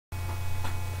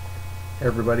Hey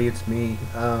everybody, it's me.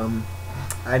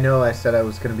 I know I said I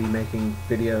was going to be making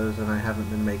videos and I haven't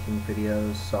been making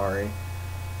videos. Sorry.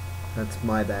 That's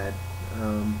my bad.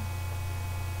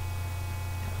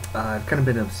 I've kind of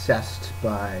been obsessed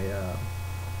by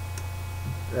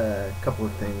a couple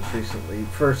of things recently.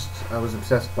 First, I was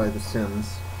obsessed by The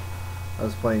Sims. I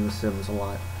was playing The Sims a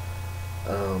lot.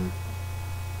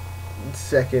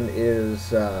 Second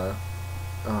is I've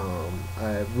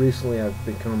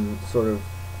become sort of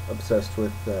obsessed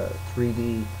with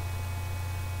 3D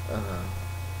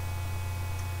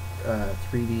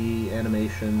 3D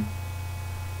animation.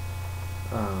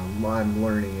 I'm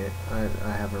learning it.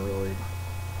 I haven't really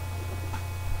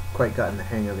quite gotten the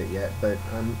hang of it yet, but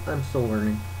I'm still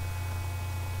learning.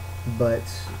 But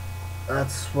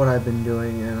that's what I've been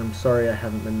doing, and I'm sorry I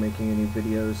haven't been making any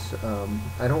videos.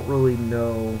 I don't really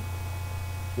know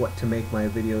what to make my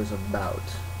videos about.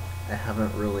 I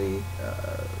haven't really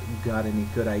got any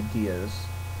good ideas.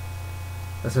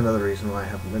 That's another reason why I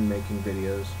haven't been making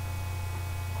videos.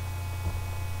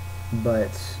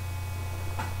 But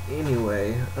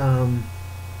anyway,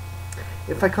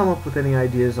 if I come up with any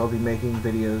ideas, I'll be making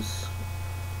videos.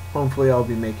 Hopefully I'll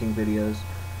be making videos.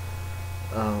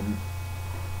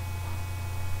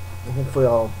 Hopefully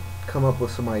I'll come up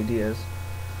with some ideas.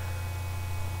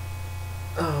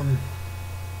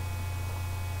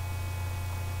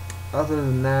 Other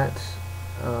than that,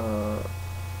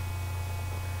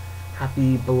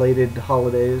 happy belated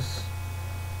holidays.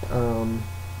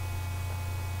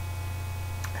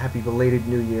 Happy belated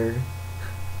New Year.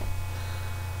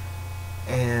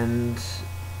 And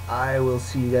I will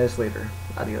see you guys later.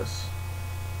 Adios.